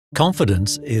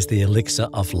Confidence is the elixir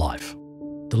of life.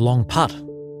 The long putt,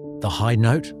 the high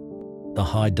note, the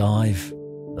high dive,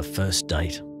 the first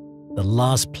date, the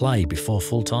last play before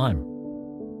full time.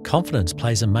 Confidence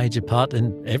plays a major part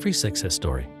in every success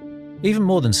story, even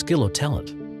more than skill or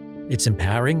talent. It's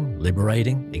empowering,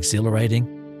 liberating,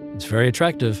 exhilarating. It's very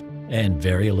attractive and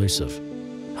very elusive.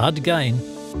 Hard to gain,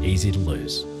 easy to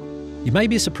lose. You may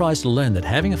be surprised to learn that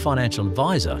having a financial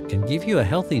advisor can give you a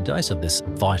healthy dose of this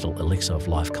vital elixir of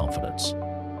life confidence.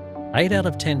 8 out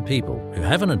of 10 people who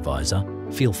have an advisor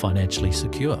feel financially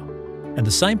secure. And the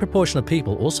same proportion of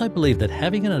people also believe that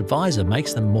having an advisor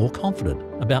makes them more confident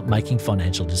about making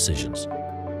financial decisions.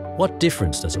 What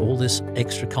difference does all this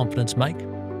extra confidence make?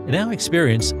 In our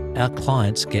experience, our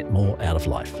clients get more out of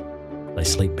life. They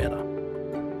sleep better.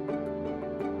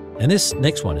 And this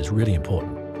next one is really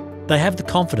important. They have the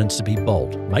confidence to be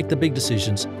bold, make the big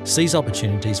decisions, seize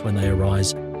opportunities when they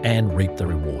arise, and reap the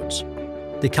rewards.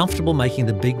 They're comfortable making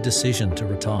the big decision to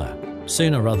retire,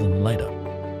 sooner rather than later.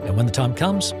 And when the time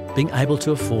comes, being able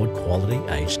to afford quality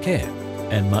aged care,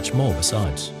 and much more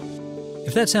besides.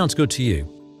 If that sounds good to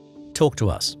you, talk to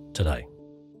us today.